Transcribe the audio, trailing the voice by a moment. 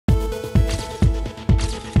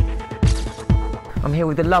I'm here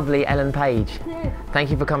with the lovely Ellen Page. Yeah.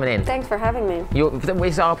 Thank you for coming in. Thanks for having me.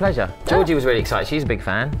 It's our pleasure. Georgie was really excited. She's a big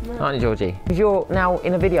fan, aren't you, Georgie? You're now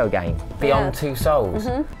in a video game, Beyond Two Souls.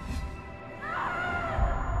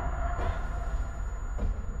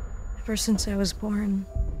 Ever since I was born,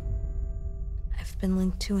 I've been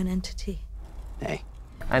linked to an entity. Hey.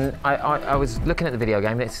 And I was looking at the video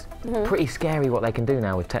game, and it's pretty scary what they can do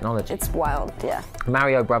now with technology. It's wild, yeah.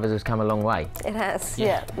 Mario Brothers has come a long way. It has,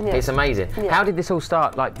 yeah. It's amazing. Yeah. How did this all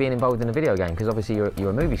start, like being involved in a video game? Because obviously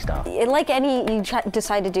you're a movie star. Like you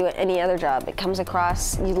decide to do any other job, it comes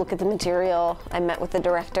across, you look at the material. I met with the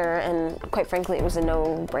director, and quite frankly, it was a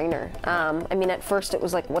no-brainer. I mean, at first it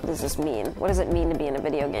was like, what does this mean? What does it mean to be in a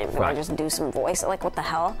video game? Do I just do some voice? Like, what the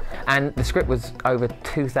hell? And the script was over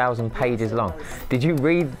 2,000 pages long. Did you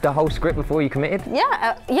read the whole script before you committed?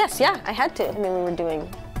 Yeah, yes, I had to. I mean, we were doing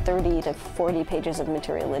 30 to 40 pages of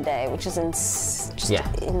material a day, which is just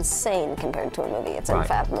insane compared to a movie. It's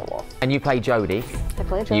unfathomable. And you play Jodie. I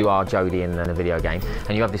play Jodie. You are Jodie in the video game,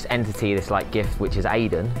 and you have this entity, this like gift, which is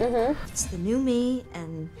Aiden. It's the new me,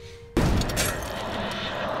 and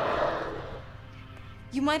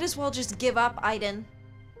you might as well just give up, Aiden.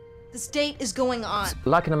 This date is going on.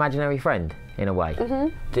 Like an imaginary friend, in a way.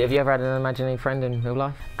 Have you ever had an imaginary friend in real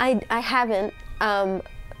life? I haven't,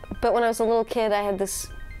 but when I was a little kid, I had this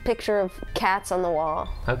picture of cats on the wall.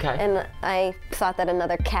 Okay. And I thought that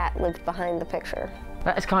another cat lived behind the picture.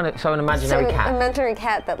 That's kind of, so an imaginary cat. An imaginary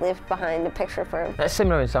cat that lived behind the picture frame. That's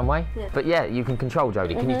similar in some way, but yeah, you can control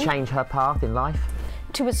Jodie. Can you change her path in life?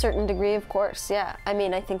 To a certain degree, of course, yeah. I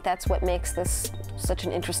mean, I think that's what makes this such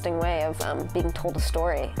an interesting way of being told a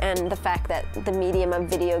story. And the fact that the medium of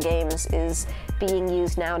video games is being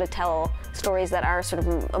used now to tell stories that are sort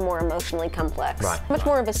of more emotionally complex. Much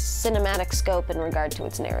more of a cinematic scope in regard to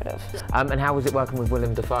its narrative. And how was it working with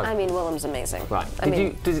Willem Dafoe? I mean, Willem's amazing.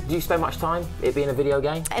 Did you spend much time it being a video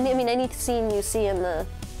game? I mean, any scene you see in the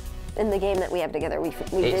game that we have together, we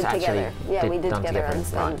did together. Yeah, we did together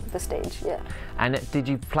on the stage, yeah. And did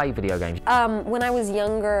you play video games? When I was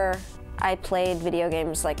younger, I played video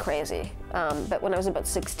games like crazy. But when I was about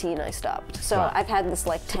 16, I stopped. So I've had this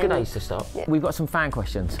like 10... Good age to stop. Yeah. We've got some fan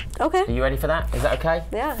questions. Okay. Are you ready for that? Is that okay?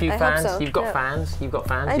 Yeah, a few I fans. hope so. You've got fans. You've got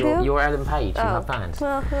fans. I do. You're Ellen Page. You have fans.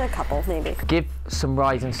 Well, a couple, maybe. Give some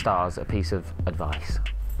rising stars a piece of advice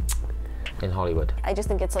in Hollywood. I just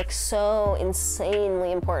think it's like so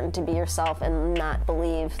insanely important to be yourself and not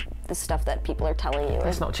believe the stuff that people are telling you.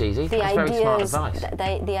 That's not cheesy. That's very smart advice.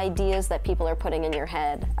 The ideas that people are putting in your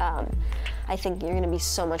head. I think you're going to be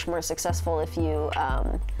so much more successful if you,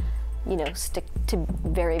 you know, stick to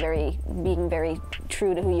being very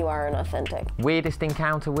true to who you are and authentic. Weirdest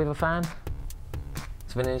encounter with a fan?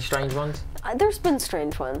 Has there been any strange ones? There's been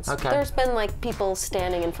strange ones. Okay. There's been like people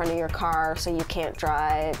standing in front of your car so you can't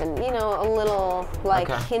drive, and you know, a little like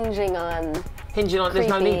hinging on. There's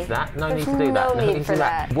no need for that. No need to do that. No need for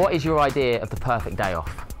that. What is your idea of the perfect day off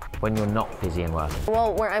when you're not busy and working?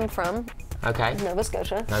 Well, where I'm from, Nova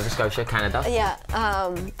Scotia. Nova Scotia, Canada. Yeah,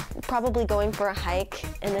 probably going for a hike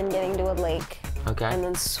and then getting to a lake. Okay. And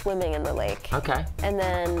then swimming in the lake. Okay. And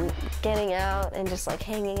then getting out and just like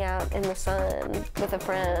hanging out in the sun with a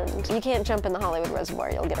friend. You can't jump in the Hollywood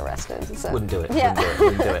Reservoir, you'll get arrested. So. Wouldn't do it. Yeah.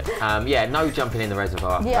 Wouldn't do it. Yeah, no jumping in the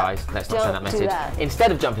reservoir, guys. Let's not send that message.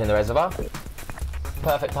 Instead of jumping in the reservoir,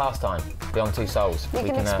 perfect pastime, Beyond Two Souls. You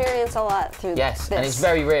can experience a lot through this. Yes, and it's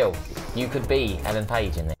very real. You could be Ellen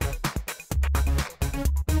Page in this.